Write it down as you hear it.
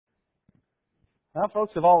Well,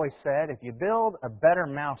 folks have always said, if you build a better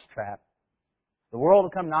mousetrap, the world will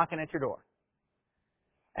come knocking at your door.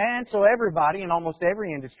 And so everybody in almost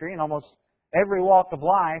every industry, in almost every walk of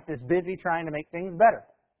life, is busy trying to make things better.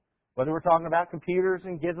 Whether we're talking about computers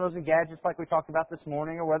and gizmos and gadgets like we talked about this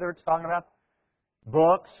morning, or whether it's talking about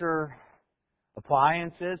books or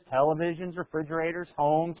appliances, televisions, refrigerators,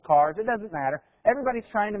 homes, cars, it doesn't matter. Everybody's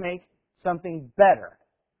trying to make something better.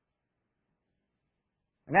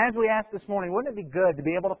 And as we asked this morning, wouldn't it be good to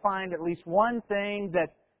be able to find at least one thing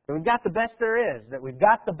that we've got the best there is, that we've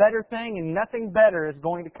got the better thing and nothing better is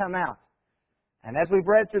going to come out? And as we've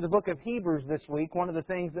read through the book of Hebrews this week, one of the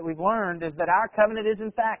things that we've learned is that our covenant is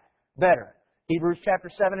in fact better. Hebrews chapter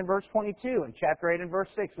 7 and verse 22 and chapter 8 and verse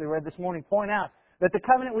 6 we read this morning point out that the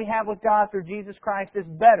covenant we have with God through Jesus Christ is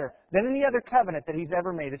better than any other covenant that He's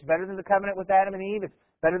ever made. It's better than the covenant with Adam and Eve. It's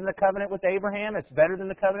better than the covenant with Abraham. It's better than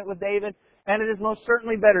the covenant with David. And it is most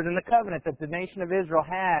certainly better than the covenant that the nation of Israel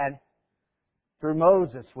had through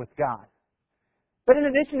Moses with God. But in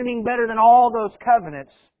addition to being better than all those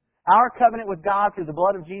covenants, our covenant with God through the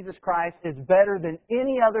blood of Jesus Christ is better than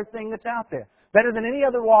any other thing that's out there. Better than any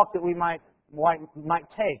other walk that we might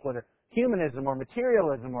take, whether humanism or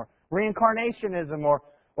materialism or reincarnationism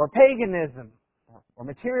or paganism or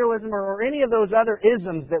materialism or any of those other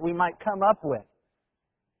isms that we might come up with.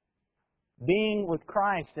 Being with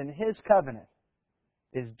Christ and His covenant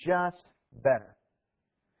is just better.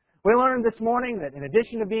 We learned this morning that in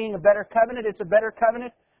addition to being a better covenant, it's a better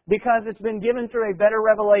covenant because it's been given through a better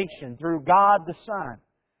revelation, through God the Son.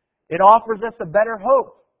 It offers us a better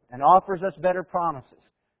hope and offers us better promises.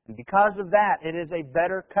 And because of that, it is a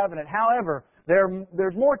better covenant. However,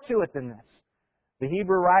 there's more to it than this. The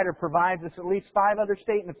Hebrew writer provides us at least 5 other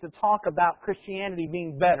statements that talk about Christianity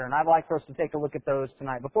being better, and I'd like for us to take a look at those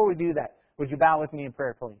tonight. Before we do that, would you bow with me in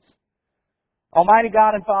prayer, please? Almighty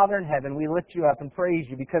God and Father in heaven, we lift You up and praise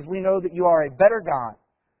You because we know that You are a better God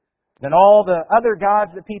than all the other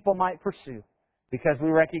gods that people might pursue, because we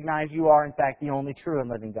recognize You are, in fact, the only true and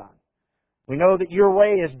living God. We know that Your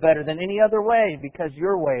way is better than any other way because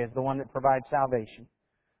Your way is the one that provides salvation.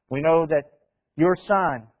 We know that Your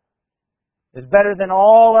Son is better than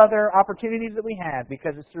all other opportunities that we have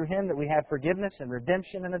because it's through Him that we have forgiveness and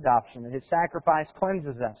redemption and adoption, and His sacrifice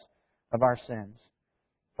cleanses us of our sins.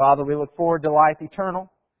 Father, we look forward to life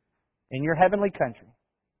eternal in Your heavenly country.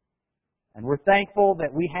 And we're thankful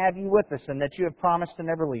that we have You with us and that You have promised to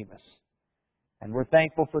never leave us. And we're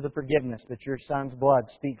thankful for the forgiveness that Your Son's blood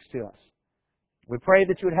speaks to us. We pray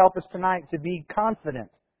that You would help us tonight to be confident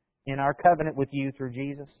in our covenant with You through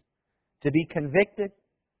Jesus, to be convicted,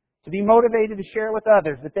 to be motivated to share with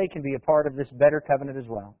others that they can be a part of this better covenant as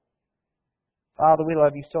well. Father, we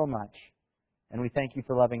love You so much, and we thank You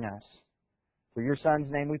for loving us. For Your Son's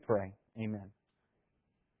name we pray. Amen.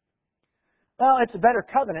 Well, it's a better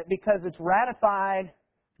covenant because it's ratified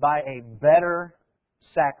by a better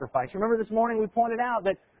sacrifice. Remember this morning we pointed out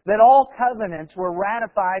that all covenants were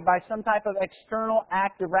ratified by some type of external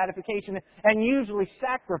act of ratification, and usually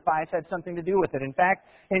sacrifice had something to do with it. In fact,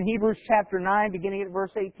 in Hebrews chapter 9, beginning at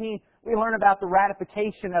verse 18, we learn about the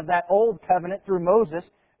ratification of that old covenant through Moses.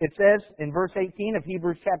 It says in verse 18 of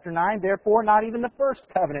Hebrews chapter 9, "Therefore not even the first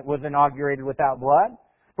covenant was inaugurated without blood.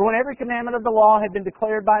 For when every commandment of the law had been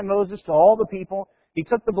declared by Moses to all the people, he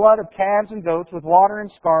took the blood of calves and goats with water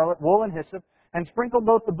and scarlet, wool and hyssop, and sprinkled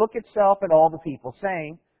both the book itself and all the people,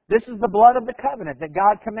 saying, This is the blood of the covenant that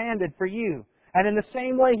God commanded for you. And in the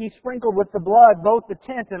same way He sprinkled with the blood both the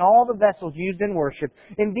tent and all the vessels used in worship.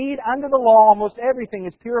 Indeed, under the law almost everything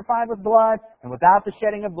is purified with blood, and without the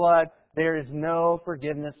shedding of blood there is no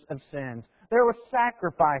forgiveness of sins." There was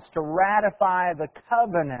sacrifice to ratify the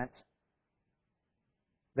covenant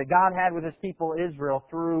that God had with His people Israel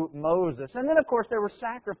through Moses. And then, of course, there were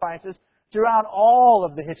sacrifices throughout all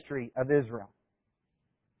of the history of Israel.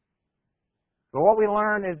 But what we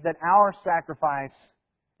learn is that our sacrifice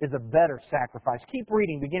is a better sacrifice. Keep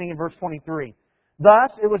reading, beginning in verse 23.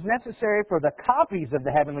 "Thus, it was necessary for the copies of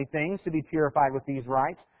the heavenly things to be purified with these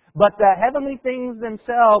rites, but the heavenly things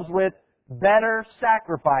themselves with better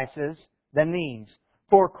sacrifices than these.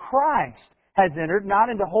 For Christ has entered not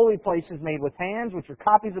into holy places made with hands, which are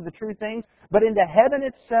copies of the true things, but into heaven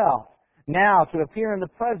itself, now to appear in the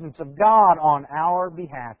presence of God on our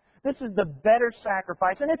behalf." This is the better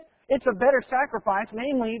sacrifice, and it's a better sacrifice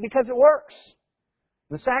mainly because it works.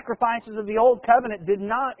 The sacrifices of the Old Covenant did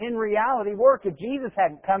not in reality work. If Jesus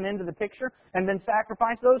hadn't come into the picture and been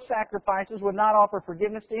sacrificed, those sacrifices would not offer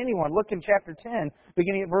forgiveness to anyone. Look in chapter 10,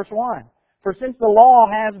 beginning at verse 1. "For since the law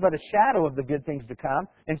has but a shadow of the good things to come,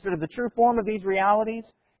 instead of the true form of these realities,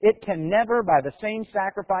 It can never, by the same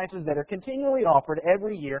sacrifices that are continually offered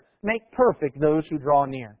every year, make perfect those who draw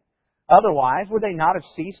near. Otherwise, would they not have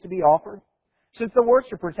ceased to be offered? Since the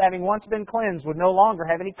worshippers, having once been cleansed, would no longer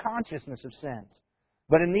have any consciousness of sins.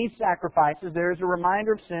 But in these sacrifices there is a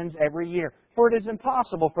reminder of sins every year. For it is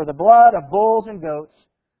impossible for the blood of bulls and goats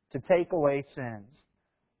to take away sins.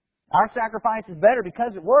 Our sacrifice is better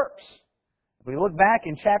because it works. If we look back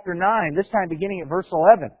in chapter 9, this time beginning at verse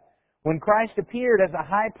 11, when Christ appeared as a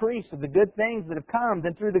high priest of the good things that have come,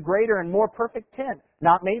 then through the greater and more perfect tent,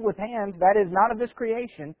 not made with hands, that is, not of this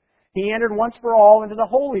creation, He entered once for all into the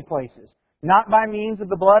holy places, not by means of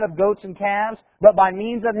the blood of goats and calves, but by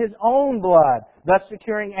means of His own blood, thus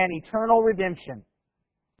securing an eternal redemption.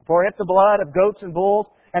 For if the blood of goats and bulls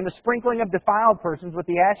and the sprinkling of defiled persons with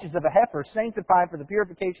the ashes of a heifer sanctify for the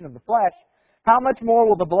purification of the flesh, how much more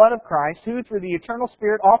will the blood of Christ, who through the eternal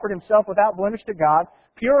Spirit offered Himself without blemish to God,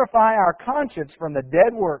 purify our conscience from the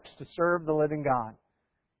dead works to serve the living God?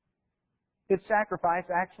 His sacrifice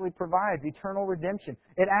actually provides eternal redemption.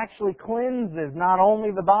 It actually cleanses not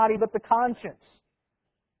only the body but the conscience.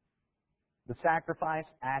 The sacrifice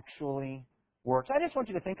actually works. I just want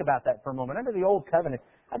you to think about that for a moment. Under the Old Covenant,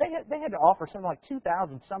 they had to offer something like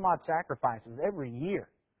 2,000 some odd sacrifices every year.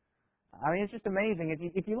 I mean, it's just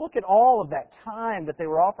amazing. If you look at all of that time that they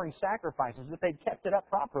were offering sacrifices, if they'd kept it up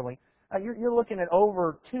properly, you're looking at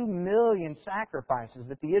over 2 million sacrifices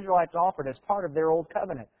that the Israelites offered as part of their Old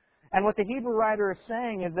Covenant. And what the Hebrew writer is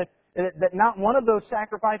saying is that not one of those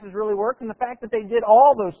sacrifices really worked, and the fact that they did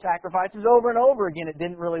all those sacrifices over and over again, it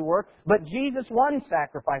didn't really work. But Jesus' one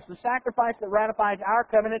sacrifice, the sacrifice that ratifies our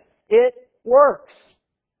covenant, it works.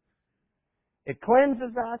 It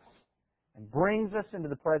cleanses us and brings us into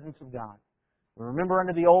the presence of God. We remember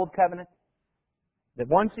under the Old Covenant that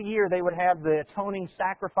once a year they would have the atoning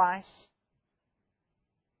sacrifice.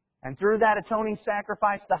 And through that atoning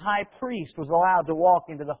sacrifice, the high priest was allowed to walk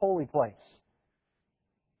into the holy place.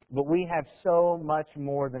 But we have so much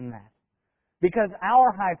more than that. Because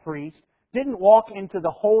our high priest didn't walk into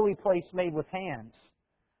the holy place made with hands.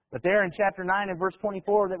 But there in chapter 9 and verse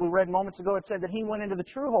 24 that we read moments ago, it said that He went into the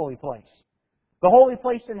true holy place. The holy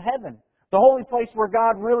place in heaven. The holy place where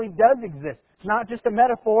God really does exist. It's not just a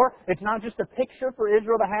metaphor. It's not just a picture for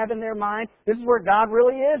Israel to have in their mind. This is where God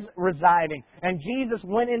really is residing. And Jesus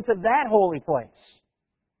went into that holy place.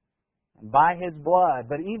 And by His blood.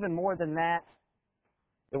 But even more than that,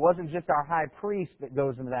 it wasn't just our high priest that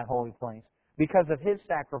goes into that holy place. Because of His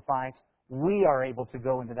sacrifice, we are able to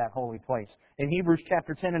go into that holy place. In Hebrews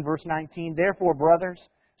chapter 10 and verse 19, therefore, brothers,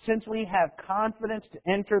 since we have confidence to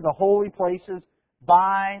enter the holy places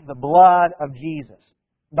by the blood of Jesus,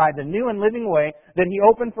 by the new and living way that He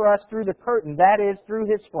opened for us through the curtain, that is, through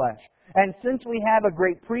His flesh. And since we have a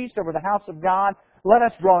great priest over the house of God, let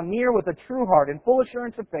us draw near with a true heart and full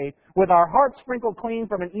assurance of faith, with our hearts sprinkled clean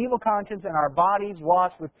from an evil conscience and our bodies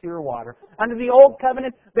washed with pure water. Under the Old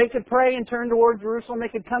Covenant, they could pray and turn toward Jerusalem. They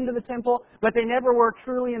could come to the temple, but they never were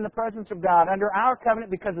truly in the presence of God. Under our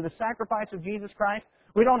covenant, because of the sacrifice of Jesus Christ,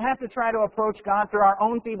 we don't have to try to approach God through our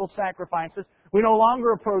own feeble sacrifices. We no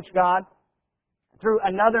longer approach God through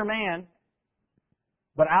another man,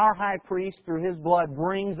 but our high priest, through His blood,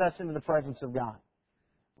 brings us into the presence of God.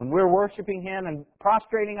 When we're worshiping Him and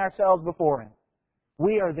prostrating ourselves before Him,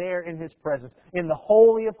 we are there in His presence, in the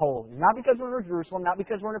Holy of Holies. Not because we're in Jerusalem, not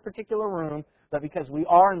because we're in a particular room, but because we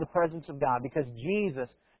are in the presence of God, because Jesus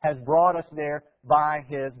has brought us there by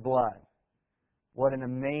His blood. What an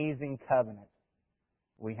amazing covenant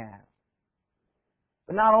we have.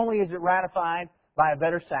 But not only is it ratified by a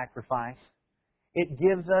better sacrifice, it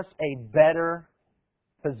gives us a better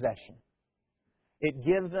possession. It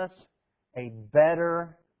gives us a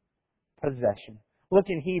better possession. Look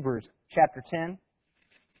in Hebrews chapter 10.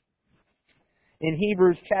 In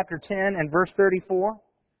Hebrews chapter 10 and verse 34,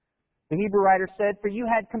 the Hebrew writer said, "For you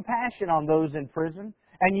had compassion on those in prison,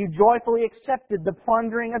 and you joyfully accepted the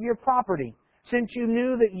plundering of your property, since you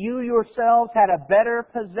knew that you yourselves had a better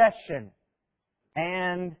possession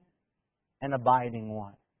and an abiding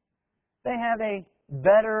one." They have a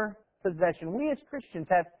better possession. We as Christians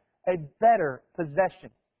have a better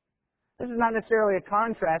possession. This is not necessarily a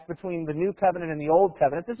contrast between the New Covenant and the Old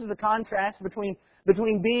Covenant. This is a contrast between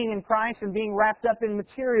being in Christ and being wrapped up in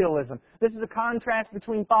materialism. This is a contrast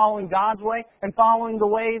between following God's way and following the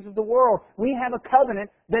ways of the world. We have a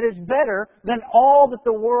covenant that is better than all that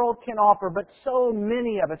the world can offer, but so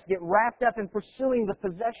many of us get wrapped up in pursuing the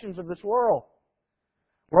possessions of this world.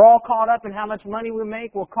 We're all caught up in how much money we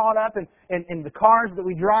make. We're caught up in the cars that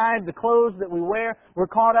we drive, the clothes that we wear. We're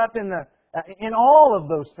caught up in all of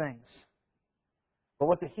those things. But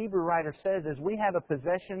what the Hebrew writer says is we have a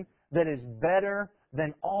possession that is better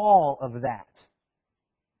than all of that.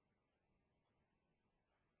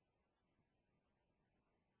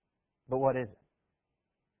 But what is it?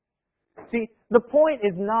 See, the point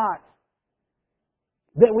is not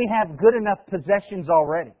that we have good enough possessions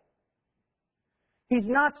already. He's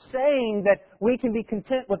not saying that we can be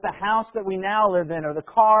content with the house that we now live in or the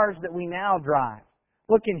cars that we now drive.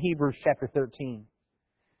 Look in Hebrews chapter 13.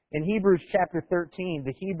 In Hebrews chapter 13,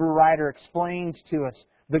 the Hebrew writer explains to us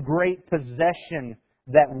the great possession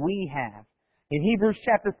that we have. In Hebrews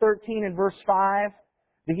chapter 13 and verse 5,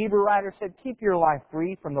 the Hebrew writer said, "Keep your life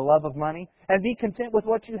free from the love of money and be content with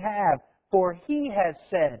what you have, for He has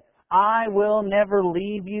said, I will never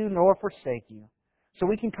leave you nor forsake you." So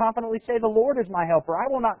we can confidently say, "The Lord is my helper. I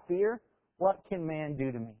will not fear. What can man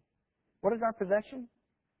do to me?" What is our possession?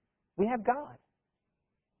 We have God.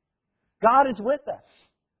 God is with us.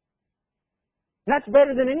 That's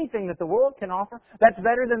better than anything that the world can offer. That's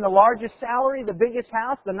better than the largest salary, the biggest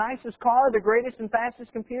house, the nicest car, the greatest and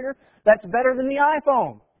fastest computer. That's better than the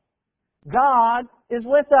iPhone. God is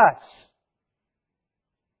with us.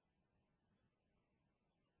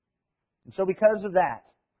 And so because of that,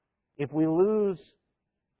 if we lose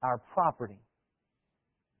our property,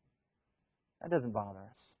 that doesn't bother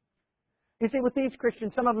us. You see, with these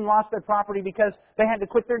Christians, some of them lost their property because they had to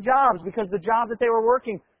quit their jobs, because the job that they were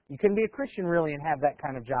working, you couldn't be a Christian really and have that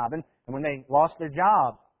kind of job. And when they lost their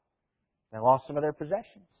job, they lost some of their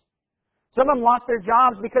possessions. Some of them lost their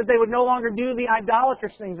jobs because they would no longer do the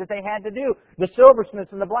idolatrous things that they had to do. The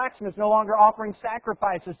silversmiths and the blacksmiths no longer offering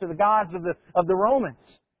sacrifices to the gods of the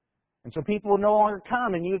Romans. And so people would no longer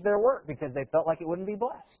come and use their work because they felt like it wouldn't be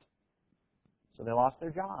blessed. So they lost their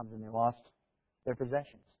jobs and they lost their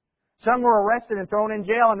possessions. Some were arrested and thrown in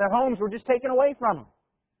jail, and their homes were just taken away from them.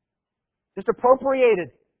 Just appropriated.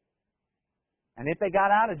 And if they got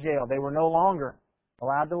out of jail, they were no longer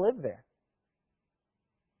allowed to live there.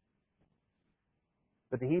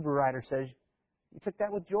 But the Hebrew writer says, you took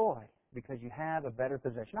that with joy because you have a better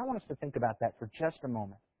possession. I want us to think about that for just a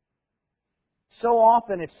moment. So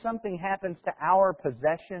often, if something happens to our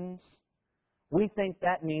possessions, we think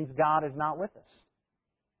that means God is not with us.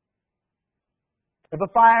 If a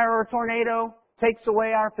fire or a tornado takes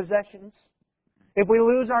away our possessions, if we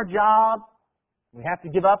lose our job, we have to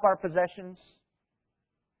give up our possessions.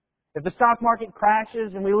 If the stock market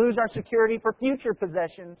crashes and we lose our security for future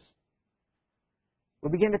possessions, we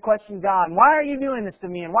begin to question God. Why are you doing this to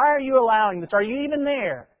me? And why are you allowing this? Are you even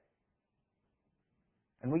there?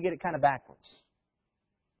 And we get it kind of backwards.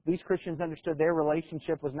 These Christians understood their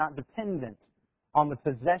relationship was not dependent on the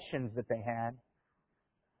possessions that they had,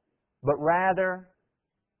 but rather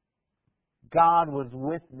God was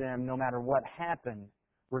with them no matter what happened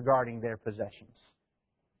regarding their possessions.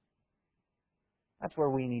 That's where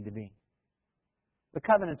we need to be. The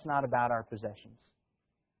covenant's not about our possessions.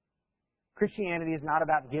 Christianity is not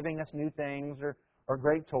about giving us new things or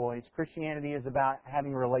great toys. Christianity is about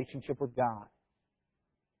having a relationship with God.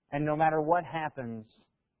 And no matter what happens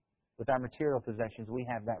with our material possessions, we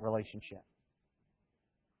have that relationship.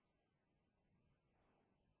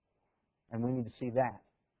 And we need to see that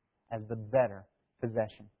as the better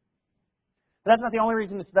possession. But that's not the only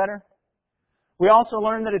reason it's better. We also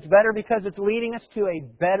learn that it's better because it's leading us to a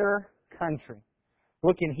better country.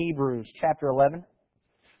 Look in Hebrews chapter 11.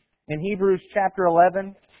 In Hebrews chapter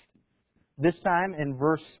 11, this time in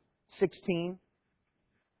verse 16.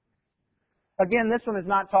 Again, this one is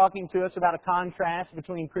not talking to us about a contrast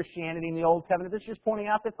between Christianity and the Old Covenant. This is just pointing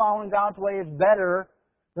out that following God's way is better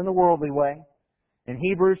than the worldly way. In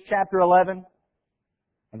Hebrews chapter 11,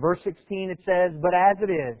 in verse 16 it says, "But as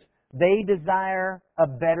it is, they desire a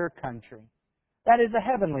better country. That is a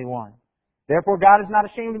heavenly one. Therefore God is not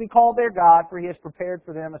ashamed to be called their God, for He has prepared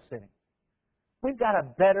for them a city." We've got a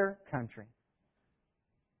better country.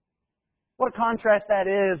 What a contrast that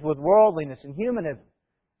is with worldliness and humanism,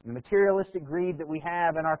 and the materialistic greed that we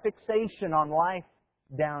have, and our fixation on life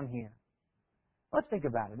down here. Let's think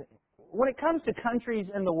about it. When it comes to countries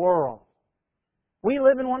in the world, we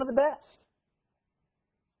live in one of the best.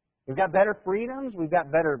 We've got better freedoms, we've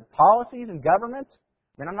got better policies and governments.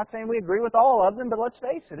 I mean, I'm not saying we agree with all of them, but let's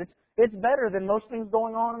face it, it's better than most things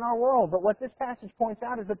going on in our world. But what this passage points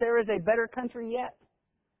out is that there is a better country yet.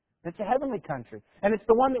 It's a heavenly country, and it's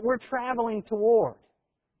the one that we're traveling toward.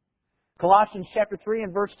 Colossians chapter 3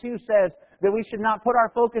 and verse 2 says that we should not put our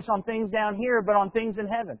focus on things down here, but on things in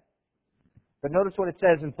heaven. But notice what it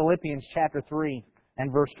says in Philippians chapter 3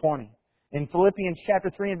 and verse 20. In Philippians chapter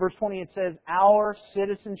 3 and verse 20 it says, "Our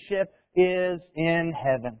citizenship is in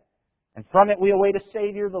heaven, and from it we await a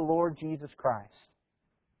Savior, the Lord Jesus Christ."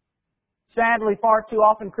 Sadly, far too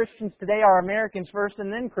often Christians today are Americans first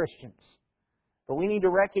and then Christians. But we need to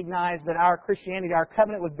recognize that our Christianity, our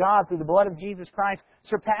covenant with God through the blood of Jesus Christ,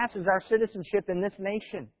 surpasses our citizenship in this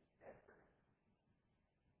nation.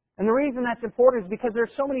 And the reason that's important is because there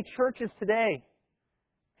are so many churches today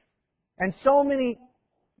and so many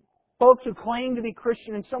folks who claim to be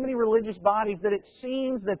Christian and so many religious bodies that it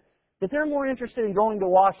seems that they're more interested in going to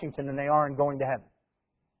Washington than they are in going to heaven.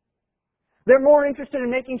 They're more interested in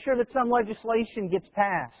making sure that some legislation gets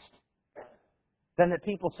passed than that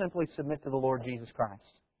people simply submit to the Lord Jesus Christ.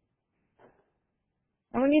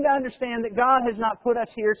 And we need to understand that God has not put us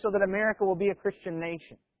here so that America will be a Christian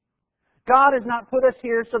nation. God has not put us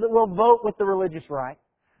here so that we'll vote with the religious right.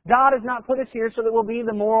 God has not put us here so that we'll be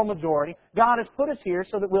the moral majority. God has put us here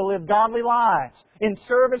so that we'll live godly lives in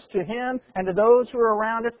service to Him and to those who are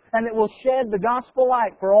around us, and that we'll shed the gospel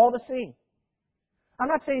light for all to see. I'm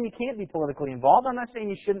not saying you can't be politically involved. I'm not saying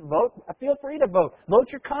you shouldn't vote. Feel free to vote. Vote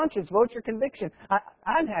your conscience. Vote your conviction.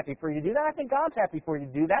 I'm happy for you to do that. I think God's happy for you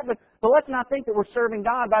to do that. But let's not think that we're serving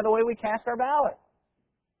God by the way we cast our ballot.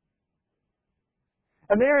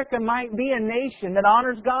 America might be a nation that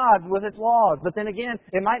honors God with its laws, but then again,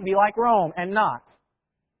 it might be like Rome and not.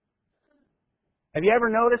 Have you ever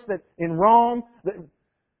noticed that in Rome,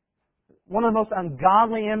 one of the most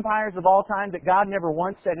ungodly empires of all time, that God never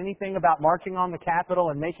once said anything about marching on the Capitol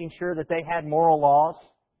and making sure that they had moral laws?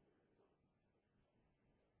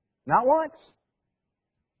 Not once.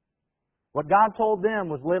 What God told them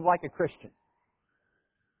was live like a Christian.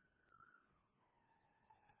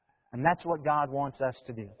 And that's what God wants us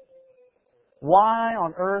to do. Why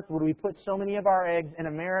on earth would we put so many of our eggs in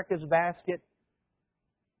America's basket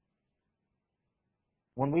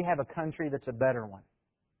when we have a country that's a better one?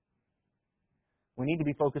 We need to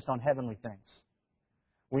be focused on heavenly things.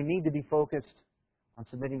 We need to be focused on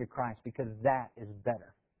submitting to Christ because that is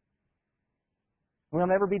better. We'll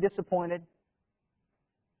never be disappointed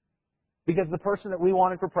because the person that we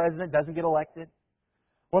wanted for president doesn't get elected.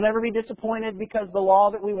 We'll never be disappointed because the law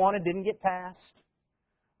that we wanted didn't get passed.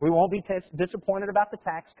 We won't be disappointed about the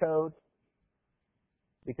tax code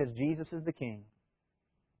because Jesus is the King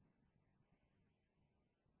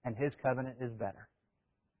and His covenant is better.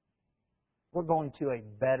 We're going to a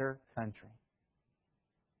better country.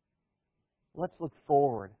 Let's look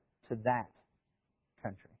forward to that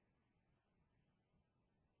country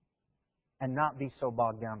and not be so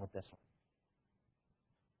bogged down with this one.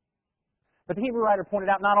 But the Hebrew writer pointed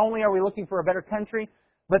out, not only are we looking for a better country,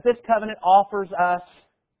 but this covenant offers us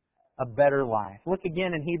a better life. Look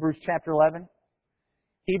again in Hebrews chapter 11.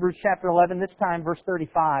 Hebrews chapter 11, this time verse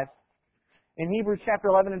 35. In Hebrews chapter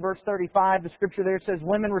 11 and verse 35, the scripture there says,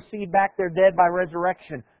 women received back their dead by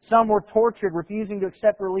resurrection. Some were tortured, refusing to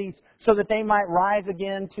accept release, so that they might rise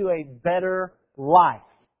again to a better life.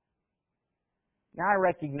 Now I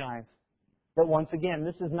recognize that once again,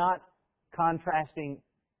 this is not contrasting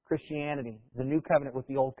Christianity, the new covenant with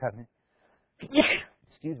the old covenant.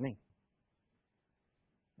 Excuse me.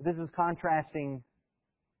 This is contrasting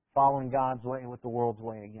following God's way with the world's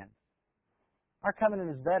way again. Our covenant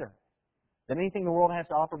is better than anything the world has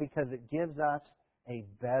to offer because it gives us a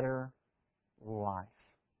better life.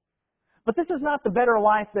 But this is not the better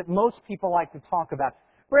life that most people like to talk about.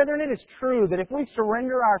 Brethren, it is true that if we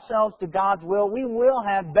surrender ourselves to God's will, we will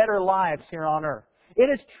have better lives here on earth. It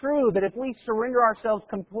is true that if we surrender ourselves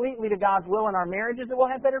completely to God's will in our marriages, that we'll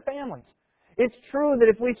have better families. It's true that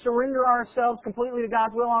if we surrender ourselves completely to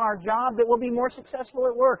God's will on our job, that we'll be more successful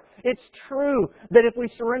at work. It's true that if we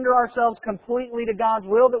surrender ourselves completely to God's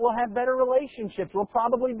will, that we'll have better relationships. We'll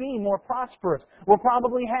probably be more prosperous. We'll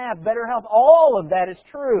probably have better health. All of that is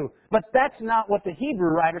true. But that's not what the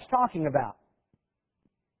Hebrew writer's talking about.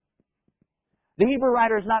 The Hebrew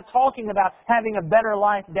writer is not talking about having a better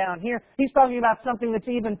life down here. He's talking about something that's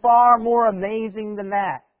even far more amazing than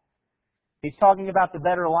that. He's talking about the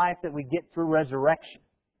better life that we get through resurrection.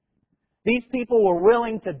 These people were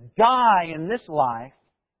willing to die in this life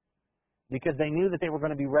because they knew that they were going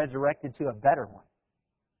to be resurrected to a better one.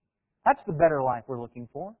 That's the better life we're looking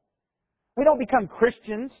for. We don't become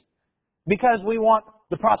Christians because we want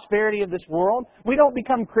the prosperity of this world. We don't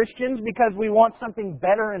become Christians because we want something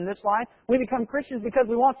better in this life. We become Christians because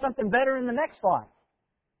we want something better in the next life.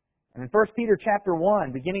 And in 1 Peter chapter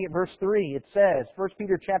 1, beginning at verse 3, it says, 1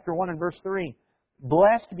 Peter chapter 1 and verse 3,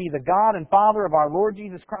 Blessed be the God and Father of our Lord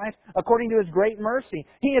Jesus Christ, according to His great mercy.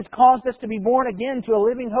 He has caused us to be born again to a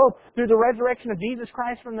living hope through the resurrection of Jesus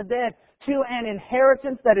Christ from the dead, to an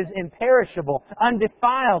inheritance that is imperishable,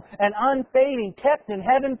 undefiled, and unfading, kept in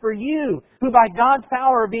heaven for you, who by God's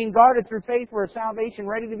power are being guarded through faith for a salvation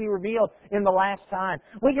ready to be revealed in the last time.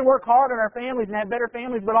 We can work hard on our families and have better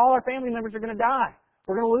families, but all our family members are going to die.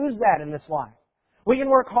 We're going to lose that in this life. We can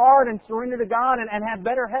work hard and surrender to God and have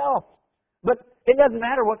better health. But it doesn't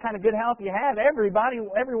matter what kind of good health you have. Every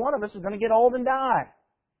one of us is going to get old and die.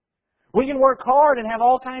 We can work hard and have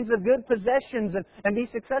all kinds of good possessions and be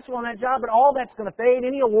successful in that job, but all that's going to fade.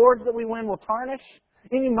 Any awards that we win will tarnish.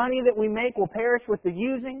 Any money that we make will perish with the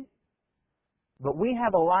using. But we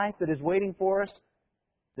have a life that is waiting for us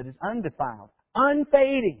that is undefiled,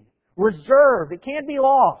 unfading, reserved. It can't be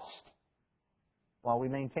lost while we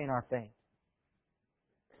maintain our faith.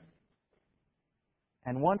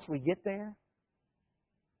 And once we get there,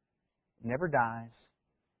 it never dies,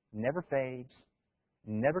 never fades,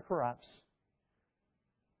 never corrupts.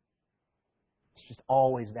 It's just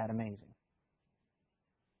always that amazing.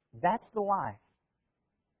 That's the life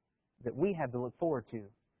that we have to look forward to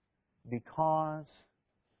because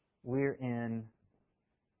we're in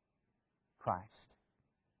Christ.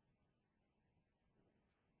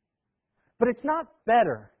 But it's not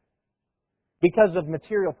better because of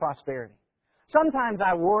material prosperity. Sometimes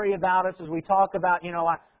I worry about us as we talk about,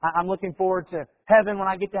 I'm looking forward to heaven when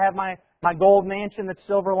I get to have my gold mansion that's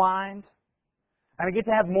silver-lined. And I get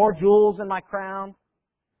to have more jewels in my crown.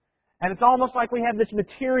 And it's almost like we have this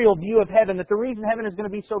material view of heaven, that the reason heaven is going to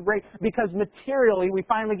be so great, because materially we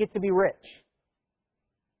finally get to be rich.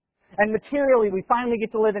 And materially we finally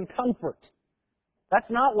get to live in comfort. That's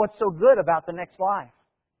not what's so good about the next life.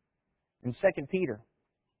 In 2 Peter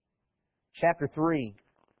chapter 3,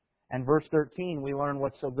 and verse 13, we learn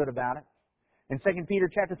what's so good about it. In 2 Peter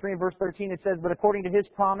chapter 3 and verse 13, it says, "But according to His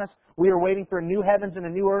promise, we are waiting for a new heavens and a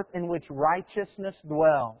new earth in which righteousness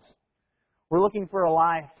dwells." We're looking for a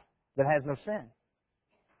life that has no sin.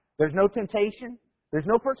 There's no temptation. There's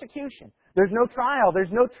no persecution. There's no trial.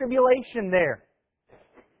 There's no tribulation there.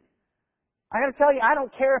 I got to tell you, I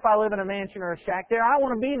don't care if I live in a mansion or a shack there. I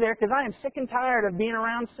want to be there because I am sick and tired of being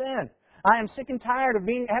around sin. I am sick and tired of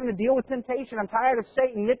having to deal with temptation. I'm tired of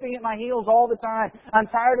Satan nipping at my heels all the time. I'm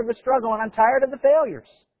tired of the struggle, and I'm tired of the failures.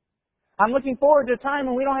 I'm looking forward to a time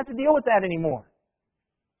when we don't have to deal with that anymore.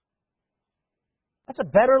 That's a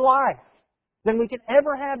better life than we could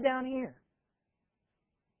ever have down here.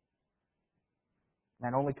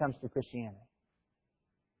 And that only comes through Christianity.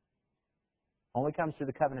 Only comes through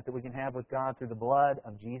the covenant that we can have with God through the blood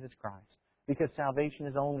of Jesus Christ. Because salvation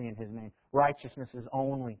is only in His name. Righteousness is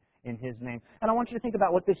only in His name. And I want you to think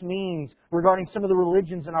about what this means regarding some of the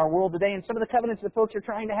religions in our world today and some of the covenants that folks are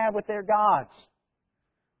trying to have with their gods.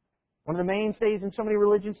 One of the mainstays in so many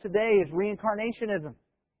religions today is reincarnationism.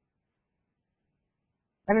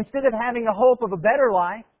 And instead of having a hope of a better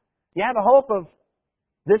life, you have a hope of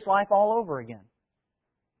this life all over again.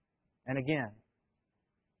 And again.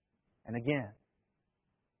 And again.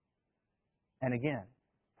 And again.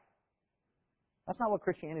 That's not what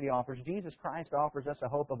Christianity offers. Jesus Christ offers us a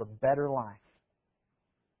hope of a better life.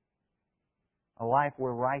 A life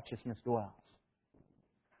where righteousness dwells.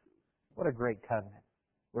 What a great covenant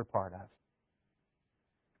we're part of.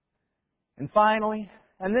 And finally,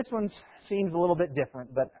 and this one seems a little bit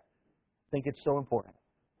different, but I think it's so important.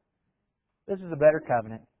 This is a better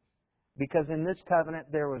covenant because in this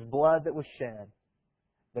covenant there was blood that was shed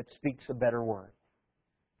that speaks a better word.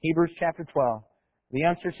 Hebrews chapter 12. The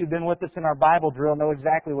youngsters who've been with us in our Bible drill know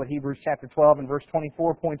exactly what Hebrews chapter 12 and verse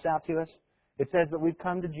 24 points out to us. It says that we've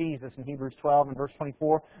come to Jesus in Hebrews 12 and verse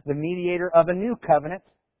 24, the mediator of a new covenant,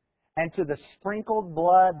 and to the sprinkled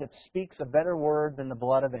blood that speaks a better word than the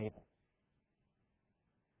blood of Abel.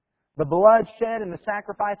 The blood shed in the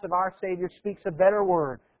sacrifice of our Savior speaks a better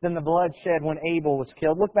word than the blood shed when Abel was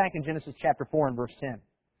killed. Look back in Genesis chapter 4 and verse 10.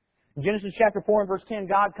 In Genesis chapter 4 and verse 10,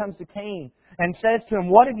 God comes to Cain and says to him,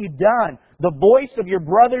 "What have you done? The voice of your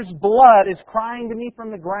brother's blood is crying to me from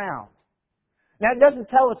the ground." Now, it doesn't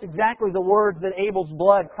tell us exactly the words that Abel's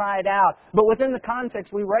blood cried out, but within the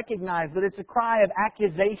context we recognize that it's a cry of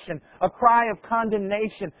accusation, a cry of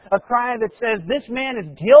condemnation, a cry that says, this man is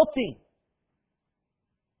guilty.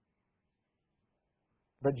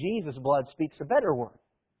 But Jesus' blood speaks a better word.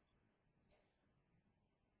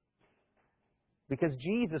 Because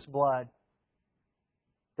Jesus' blood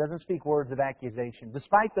doesn't speak words of accusation,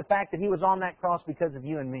 despite the fact that He was on that cross because of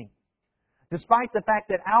you and me. Despite the fact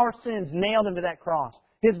that our sins nailed Him to that cross,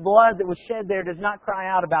 His blood that was shed there does not cry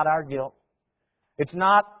out about our guilt. It's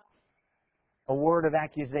not a word of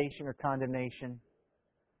accusation or condemnation.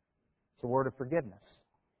 It's a word of forgiveness.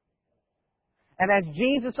 And as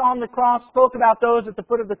Jesus on the cross spoke about those at the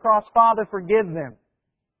foot of the cross, Father, forgive them,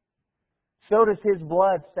 so does His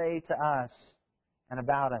blood say to us and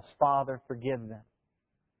about us, Father, forgive them,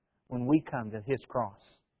 when we come to His cross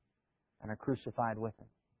and are crucified with Him.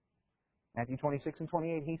 Matthew 26 and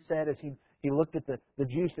 28, He said as He looked at the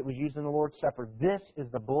juice that was used in the Lord's Supper, this is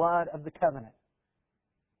the blood of the covenant.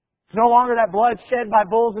 It's no longer that blood shed by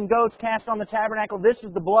bulls and goats cast on the tabernacle. This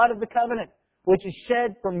is the blood of the covenant, which is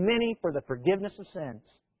shed for many for the forgiveness of sins.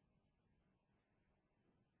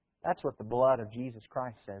 That's what the blood of Jesus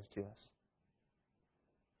Christ says to us.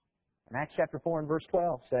 And Acts chapter 4 and verse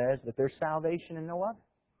 12 says that there's salvation in no other.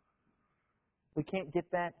 We can't get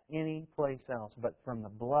that any place else but from the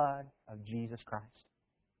blood of Jesus Christ.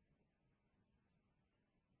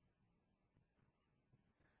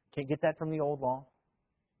 Can't get that from the old law.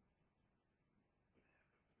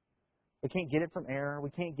 We can't get it from error.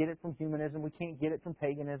 We can't get it from humanism. We can't get it from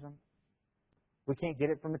paganism. We can't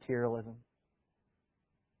get it from materialism.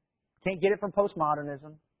 We can't get it from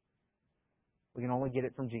postmodernism. We can only get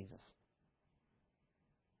it from Jesus.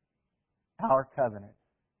 Our covenant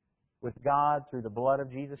with God through the blood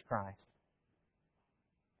of Jesus Christ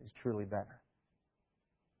is truly better.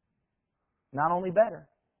 Not only better,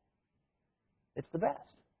 it's the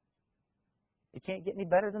best. You can't get any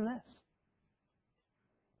better than this.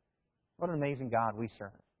 What an amazing God we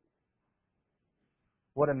serve.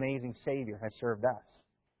 What an amazing Savior has served us.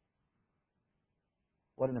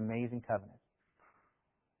 What an amazing covenant.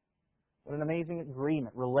 What an amazing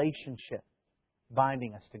agreement, relationship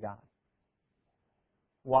binding us to God.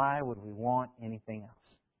 Why would we want anything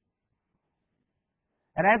else?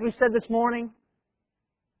 And as we said this morning,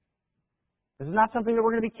 this is not something that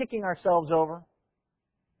we're going to be kicking ourselves over.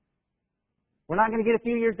 We're not going to get a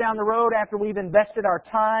few years down the road after we've invested our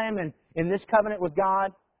time in this covenant with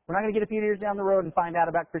God. We're not going to get a few years down the road and find out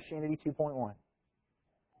about Christianity 2.1.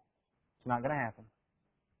 It's not going to happen.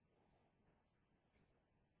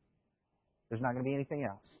 There's not going to be anything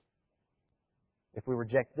else. If we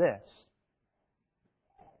reject this,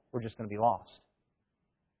 we're just going to be lost.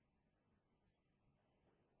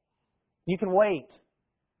 You can wait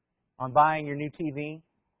on buying your new TV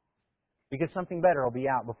because something better will be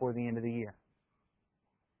out before the end of the year.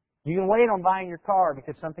 You can wait on buying your car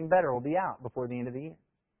because something better will be out before the end of the year.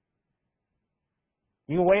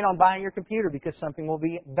 You can wait on buying your computer because something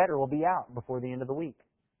better will be out before the end of the week.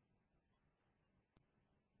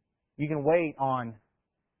 You can wait on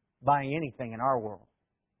buying anything in our world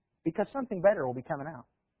because something better will be coming out.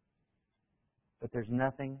 But there's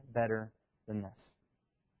nothing better than this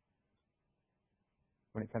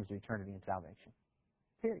when it comes to eternity and salvation.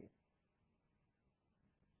 Period.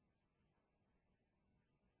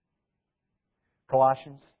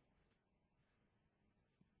 Colossians.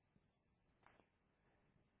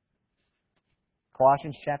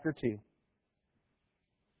 Colossians chapter 2.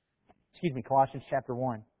 Colossians chapter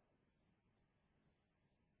 1.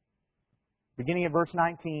 Beginning at verse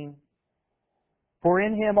 19. For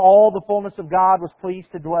in Him all the fullness of God was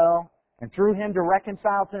pleased to dwell, and through Him to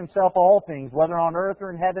reconcile to Himself all things, whether on earth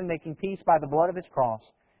or in heaven, making peace by the blood of His cross.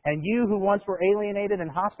 And you who once were alienated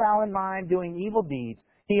and hostile in mind, doing evil deeds,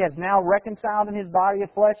 He has now reconciled in His body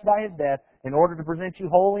of flesh by His death, in order to present you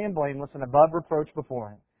holy and blameless and above reproach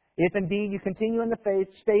before Him. If indeed you continue in the faith,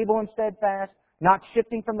 stable and steadfast, not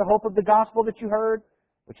shifting from the hope of the gospel that you heard,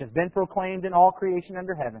 which has been proclaimed in all creation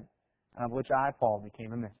under heaven, and of which I, Paul,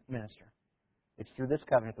 became a minister. It's through this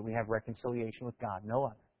covenant that we have reconciliation with God, no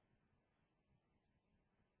other.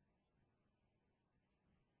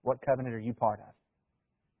 What covenant are you part of?